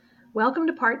Welcome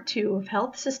to part 2 of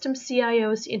Health System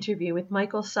CIO's interview with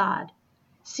Michael Saad,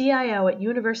 CIO at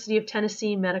University of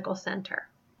Tennessee Medical Center.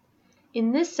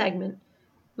 In this segment,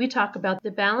 we talk about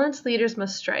the balance leaders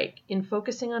must strike in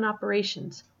focusing on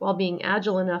operations while being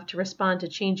agile enough to respond to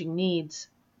changing needs,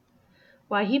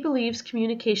 why he believes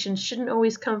communication shouldn't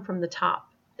always come from the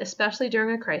top, especially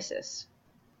during a crisis,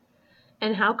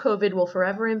 and how COVID will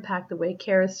forever impact the way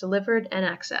care is delivered and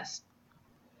accessed.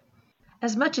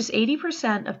 As much as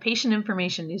 80% of patient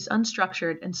information is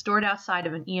unstructured and stored outside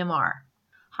of an EMR.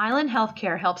 Highland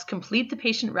Healthcare helps complete the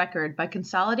patient record by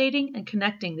consolidating and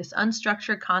connecting this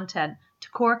unstructured content to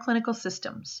core clinical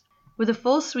systems. With a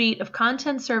full suite of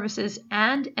content services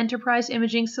and enterprise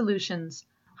imaging solutions,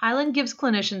 Highland gives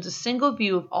clinicians a single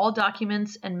view of all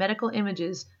documents and medical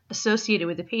images associated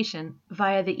with the patient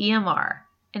via the EMR,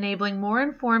 enabling more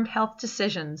informed health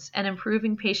decisions and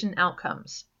improving patient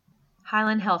outcomes.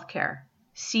 Highland Healthcare.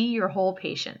 See your whole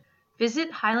patient.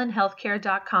 Visit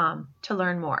highlandhealthcare.com to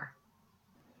learn more.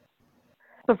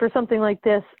 So for something like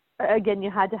this, again,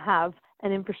 you had to have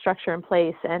an infrastructure in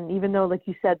place. And even though, like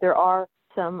you said, there are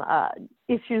some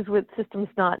issues with systems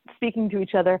not speaking to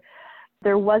each other,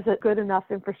 there was a good enough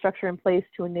infrastructure in place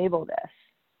to enable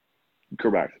this.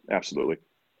 Correct. Absolutely.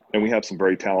 And we have some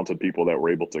very talented people that were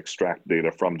able to extract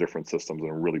data from different systems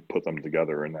and really put them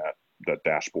together in that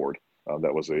dashboard.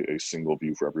 That was a single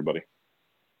view for everybody.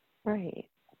 Right.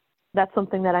 That's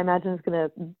something that I imagine is going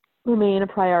to remain a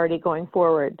priority going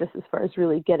forward, just as far as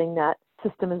really getting that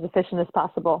system as efficient as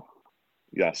possible.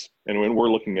 Yes. And when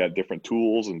we're looking at different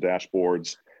tools and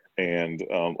dashboards and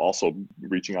also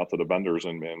reaching out to the vendors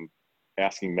and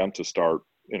asking them to start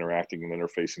interacting and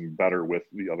interfacing better with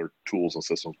the other tools and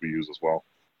systems we use as well.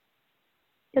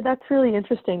 Yeah, that's really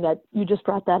interesting that you just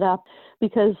brought that up,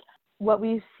 because what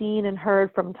we've seen and heard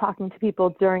from talking to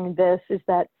people during this is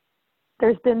that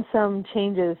there's been some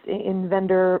changes in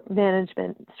vendor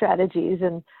management strategies.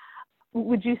 And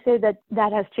would you say that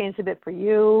that has changed a bit for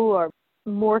you, or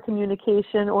more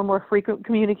communication or more frequent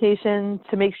communication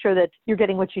to make sure that you're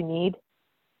getting what you need?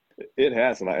 It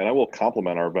has, and I will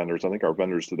compliment our vendors. I think our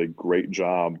vendors did a great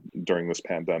job during this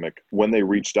pandemic. When they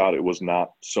reached out, it was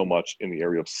not so much in the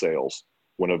area of sales.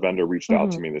 When a vendor reached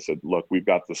out to me, they said, look, we've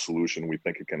got the solution. We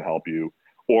think it can help you.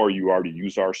 Or you already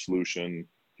use our solution.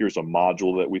 Here's a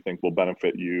module that we think will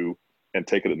benefit you, and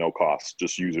take it at no cost.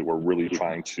 Just use it. We're really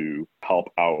trying to help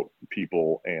out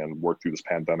people and work through this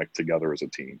pandemic together as a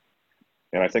team.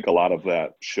 And I think a lot of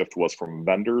that shift was from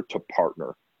vendor to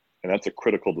partner. And that's a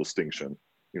critical distinction.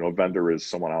 You know, a vendor is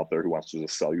someone out there who wants to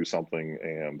just sell you something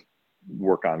and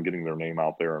work on getting their name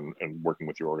out there and working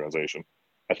with your organization.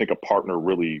 I think a partner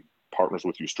really partners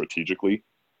with you strategically,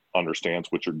 understands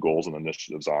what your goals and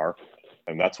initiatives are.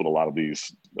 And that's what a lot of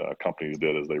these companies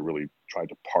did, is they really tried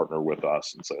to partner with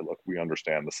us and say, look, we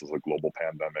understand this is a global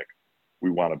pandemic.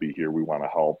 We want to be here. We want to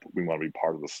help. We want to be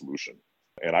part of the solution.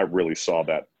 And I really saw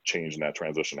that change and that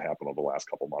transition happen over the last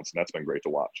couple of months. And that's been great to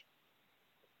watch.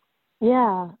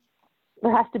 Yeah.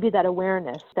 There has to be that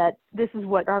awareness that this is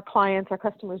what our clients, our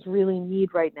customers really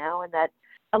need right now, and that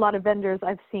a lot of vendors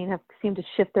I've seen have seemed to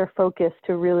shift their focus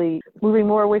to really moving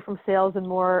more away from sales and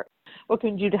more, what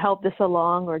can you do to help this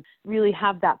along, or really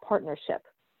have that partnership.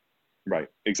 Right.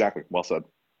 Exactly. Well said.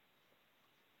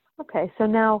 Okay. So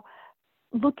now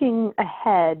looking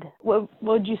ahead, what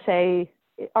would you say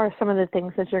are some of the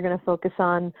things that you're going to focus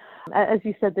on? As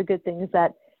you said, the good thing is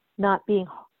that not being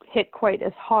hit quite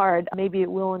as hard, maybe it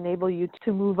will enable you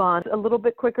to move on a little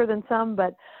bit quicker than some,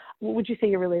 but what would you say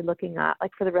you're really looking at,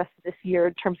 like for the rest of this year,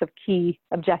 in terms of key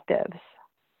objectives?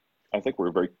 I think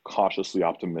we're very cautiously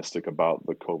optimistic about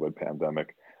the COVID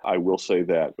pandemic. I will say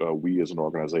that we as an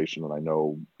organization, and I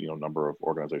know, a number of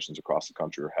organizations across the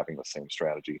country are having the same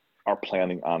strategy, are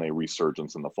planning on a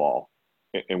resurgence in the fall.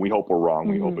 And we hope we're wrong.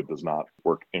 We hope it does not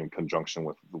work in conjunction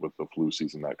with the flu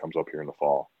season that comes up here in the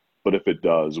fall. But if it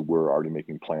does, we're already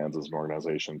making plans as an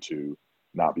organization to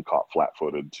not be caught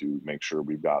flat-footed, to make sure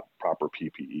we've got proper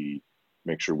PPE,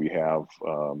 make sure we have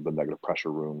the negative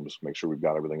pressure rooms, make sure we've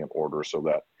got everything in order, so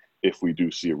that if we do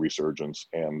see a resurgence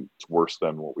and it's worse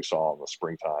than what we saw in the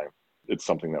springtime, it's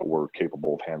something that we're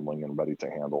capable of handling and ready to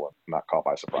handle and not caught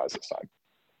by surprise this time.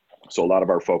 So a lot of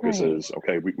our focus is,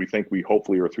 okay, we think we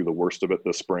hopefully are through the worst of it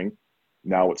this spring.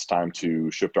 Now it's time to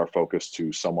shift our focus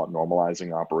to somewhat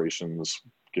normalizing operations,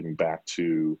 getting back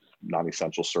to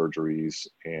non-essential surgeries,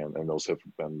 and those have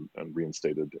been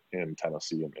reinstated in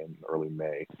Tennessee in early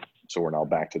May. So we're now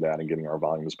back to that and getting our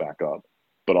volumes back up,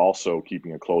 but also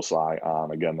keeping a close eye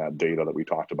on, again, that data that we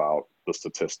talked about, the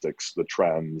statistics, the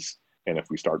trends. And if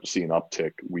we start to see an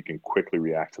uptick, we can quickly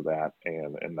react to that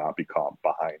and not be caught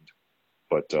behind,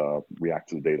 but react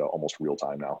to the data almost real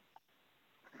time now.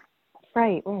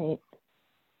 Right, right.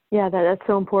 Yeah, that's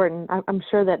so important. I'm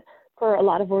sure that for a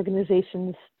lot of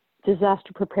organizations,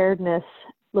 disaster preparedness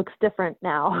looks different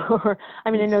now. Or,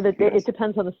 I mean, I know that it Yes.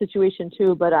 depends on the situation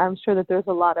too, but I'm sure that there's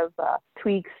a lot of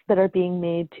tweaks that are being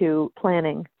made to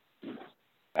planning.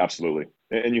 Absolutely.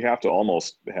 And you have to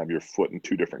almost have your foot in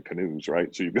two different canoes,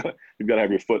 right? So you've got to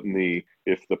have your foot in the,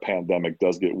 if the pandemic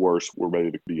does get worse, we're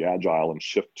ready to be agile and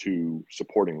shift to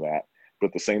supporting that. But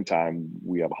at the same time,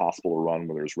 we have a hospital to run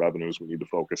where there's revenues we need to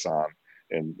focus on.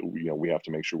 And we have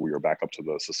to make sure we are back up to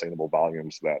the sustainable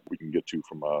volumes that we can get to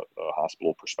from a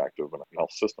hospital perspective and a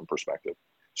health system perspective.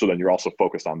 So then you're also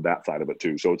focused on that side of it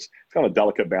too. So it's kind of a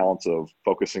delicate balance of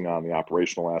focusing on the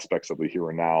operational aspects of the here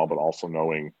and now, but also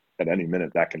knowing at any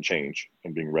minute that can change,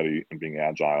 and being ready and being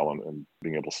agile and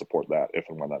being able to support that if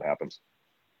and when that happens.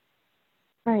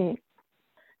 Right.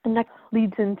 And that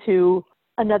leads into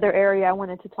another area I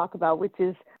wanted to talk about, which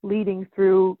is leading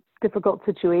through difficult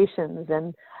situations.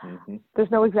 And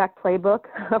there's no exact playbook,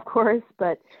 of course,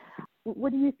 but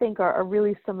what do you think are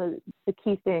really some of the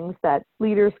key things that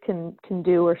leaders can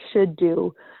do or should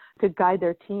do to guide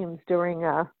their teams during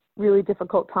really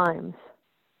difficult times?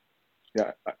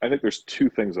 Yeah, I think there's two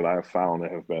things that I have found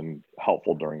that have been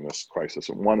helpful during this crisis.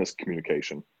 And one is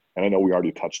communication. And I know we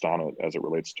already touched on it as it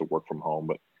relates to work from home,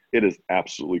 but it is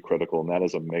absolutely critical. And that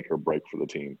is a make or break for the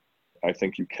team. I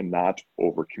think you cannot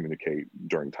over communicate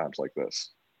during times like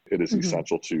this. It is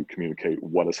essential to communicate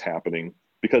what is happening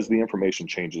because the information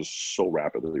changes so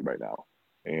rapidly right now.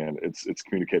 And it's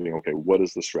communicating, okay, what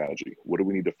is the strategy? What do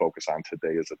we need to focus on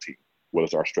today as a team? What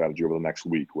is our strategy over the next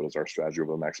week? What is our strategy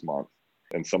over the next month?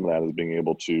 And some of that is being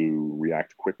able to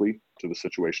react quickly to the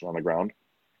situation on the ground.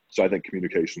 So I think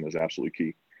communication is absolutely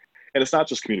key. And it's not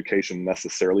just communication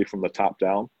necessarily from the top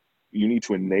down. You need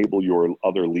to enable your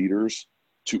other leaders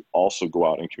to also go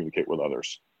out and communicate with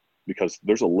others because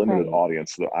there's a limited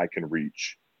audience that I can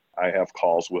reach. I have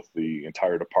calls with the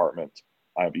entire department.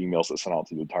 I have emails that send out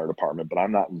to the entire department, but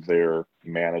I'm not there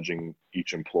managing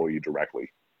each employee directly.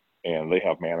 And they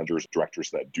have managers, directors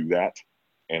that do that.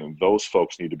 And those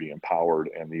folks need to be empowered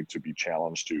and need to be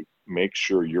challenged to make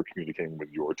sure you're communicating with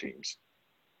your teams.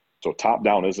 So top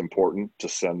down is important to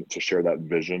share that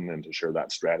vision and to share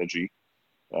that strategy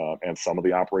and some of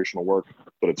the operational work.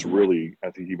 But it's really,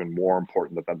 I think, even more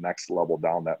important that the next level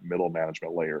down, that middle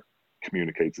management layer,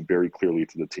 communicates very clearly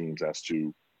to the teams as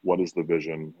to what is the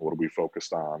vision, what are we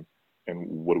focused on, and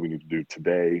what do we need to do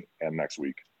today and next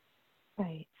week.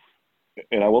 Right.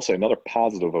 And I will say another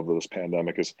positive of this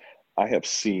pandemic is I have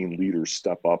seen leaders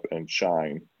step up and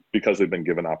shine because they've been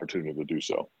given opportunity to do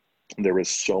so. There is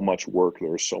so much work,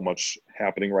 there is so much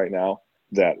happening right now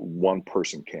that one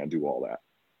person can't do all that.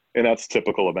 And that's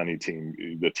typical of any team.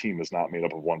 The team is not made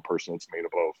up of one person, it's made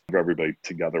up of everybody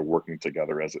together, working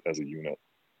together as a unit.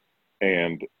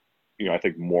 And, I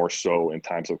think more so in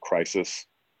times of crisis,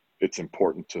 it's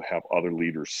important to have other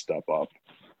leaders step up.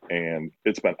 And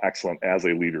it's been excellent as a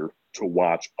leader to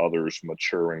watch others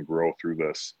mature and grow through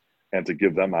this and to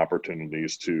give them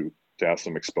opportunities to have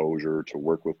some exposure, to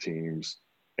work with teams,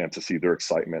 and to see their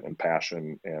excitement and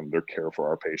passion and their care for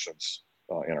our patients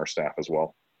and our staff as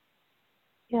well.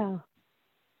 Yeah.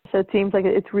 So it seems like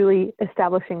it's really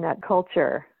establishing that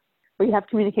culture where you have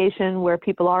communication, where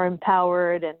people are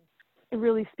empowered, and it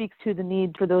really speaks to the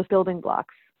need for those building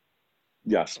blocks.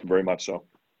 Yes, very much so.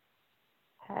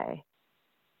 Okay.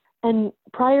 And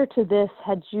prior to this,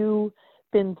 had you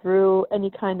been through any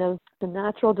kind of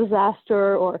natural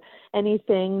disaster or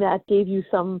anything that gave you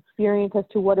some experience as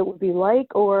to what it would be like,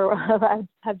 or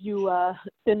have you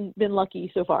been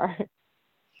lucky so far?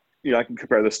 I can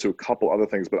compare this to a couple other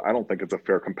things, but I don't think it's a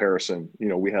fair comparison.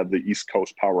 We had the East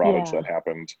Coast power outage that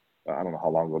happened. I don't know how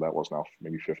long ago that was now,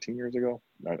 maybe 15 years ago.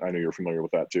 I know you're familiar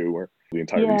with that too, where the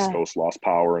entire East Coast lost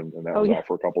power and that was out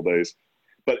for a couple of days.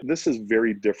 But this is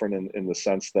very different in the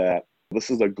sense that this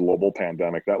is a global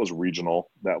pandemic. That was regional.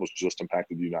 That was just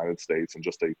impacted the United States and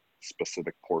just a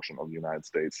specific portion of the United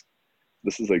States.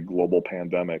 This is a global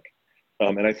pandemic.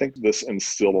 And I think this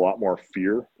instilled a lot more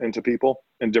fear into people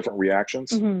and different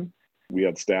reactions. Mm-hmm. We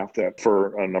had staff that,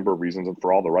 for a number of reasons and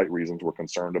for all the right reasons, were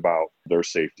concerned about their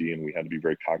safety. And we had to be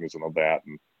very cognizant of that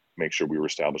and make sure we were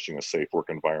establishing a safe work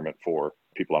environment for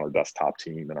people on our desktop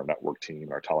team and our network team,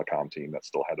 our telecom team that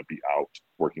still had to be out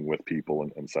working with people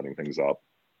and setting things up.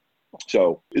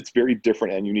 So it's very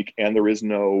different and unique, and there is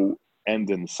no end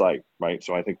in sight, right?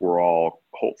 So I think we're all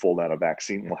hopeful that a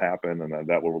vaccine will happen and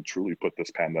that will truly put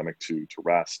this pandemic to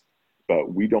rest.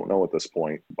 But we don't know at this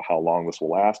point how long this will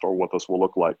last or what this will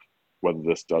look like, whether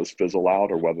this does fizzle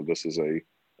out or whether this is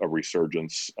a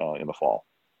resurgence in the fall.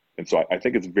 And so I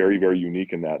think it's very, very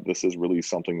unique in that this is really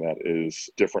something that is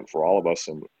different for all of us.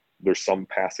 And there's some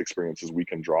past experiences we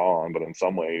can draw on, but in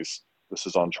some ways, this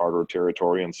is uncharted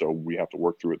territory, and so we have to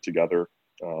work through it together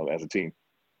as a team.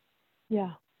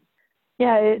 Yeah.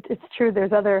 Yeah, it's true.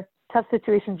 There's other tough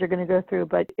situations you're going to go through,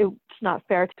 but it's not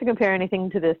fair to compare anything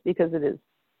to this because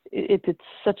it's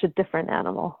such a different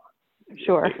animal.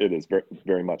 Sure. It is very,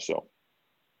 very much so.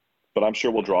 But I'm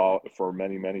sure we'll draw for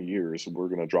many, many years. We're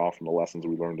going to draw from the lessons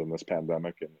we learned in this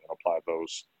pandemic and apply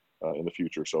those in the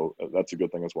future. So that's a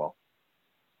good thing as well.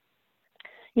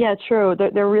 Yeah, true.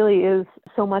 There really is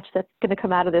so much that's going to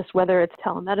come out of this, whether it's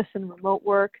telemedicine, remote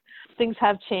work. Things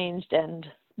have changed, and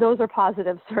those are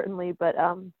positives, certainly. But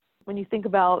when you think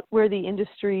about where the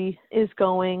industry is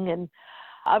going, and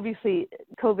obviously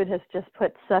COVID has just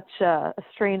put such a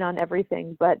strain on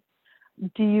everything, but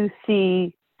do you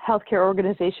see healthcare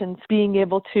organizations being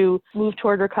able to move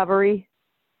toward recovery?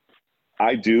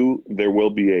 I do. There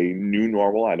will be a new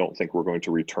normal. I don't think we're going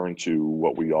to return to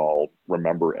what we all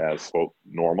remember as, quote,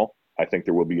 normal. I think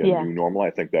there will be a new normal. I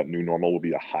think that new normal will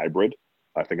be a hybrid.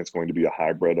 I think it's going to be a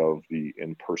hybrid of the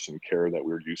in-person care that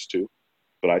we're used to.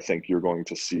 But I think you're going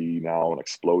to see now an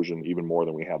explosion, even more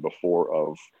than we had before,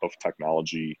 of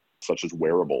technology such as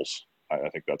wearables. I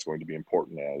think that's going to be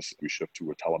important as we shift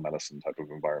to a telemedicine type of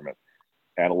environment.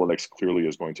 Analytics clearly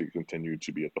is going to continue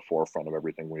to be at the forefront of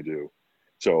everything we do.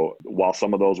 So while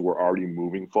some of those were already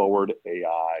moving forward,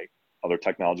 AI, other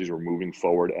technologies were moving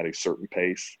forward at a certain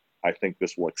pace, I think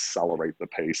this will accelerate the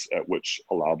pace at which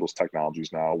a lot of those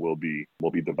technologies now will be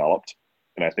developed.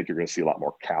 And I think you're going to see a lot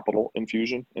more capital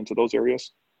infusion into those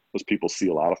areas because people see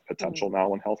a lot of potential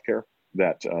now in healthcare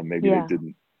that maybe they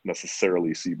didn't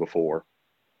necessarily see before.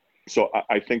 So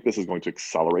I think this is going to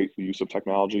accelerate the use of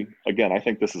technology. Again, I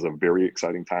think this is a very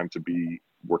exciting time to be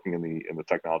working in the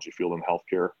technology field in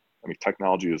healthcare. I mean,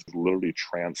 technology is literally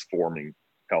transforming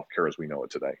healthcare as we know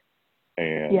it today.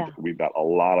 And we've got a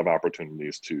lot of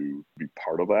opportunities to be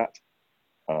part of that.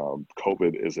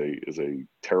 COVID is a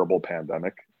terrible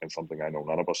pandemic and something I know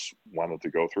none of us wanted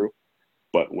to go through.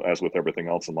 But as with everything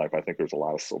else in life, I think there's a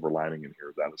lot of silver lining in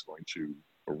here that is going to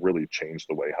really change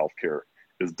the way healthcare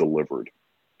is delivered.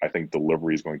 I think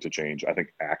delivery is going to change. I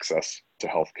think access to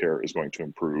healthcare is going to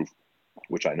improve,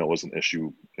 which I know is an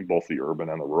issue in both the urban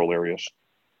and the rural areas.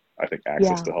 I think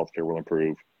access to healthcare will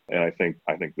improve. And I think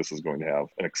this is going to have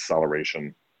an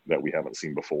acceleration that we haven't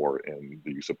seen before in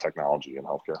the use of technology in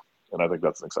healthcare. And I think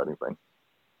that's an exciting thing.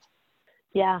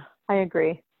 Yeah, I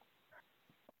agree.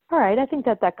 All right. I think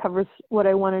that covers what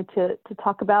I wanted to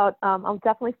talk about. I'll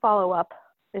definitely follow up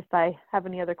if I have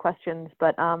any other questions,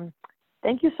 but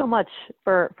thank you so much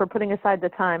for putting aside the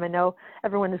time. I know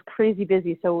everyone is crazy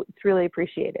busy, so it's really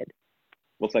appreciated.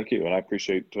 Well, thank you. And I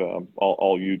appreciate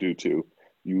all you do too.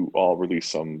 You all release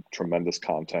some tremendous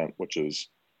content, which is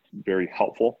very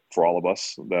helpful for all of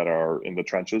us that are in the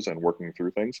trenches and working through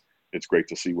things. It's great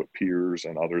to see what peers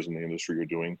and others in the industry are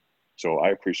doing. So I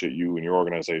appreciate you and your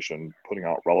organization putting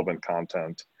out relevant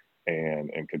content and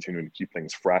continuing to keep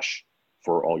things fresh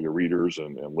for all your readers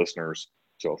and listeners.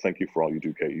 So thank you for all you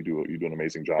do, Kate. You do an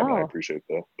amazing job, and I appreciate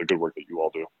the good work that you all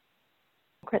do.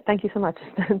 Great. Thank you so much.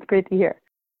 It's great to hear.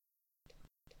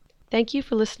 Thank you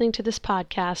for listening to this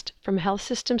podcast from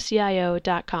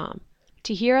healthsystemcio.com.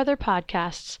 To hear other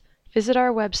podcasts, visit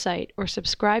our website or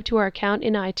subscribe to our account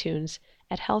in iTunes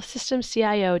at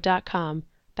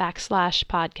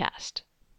healthsystemcio.com/podcast.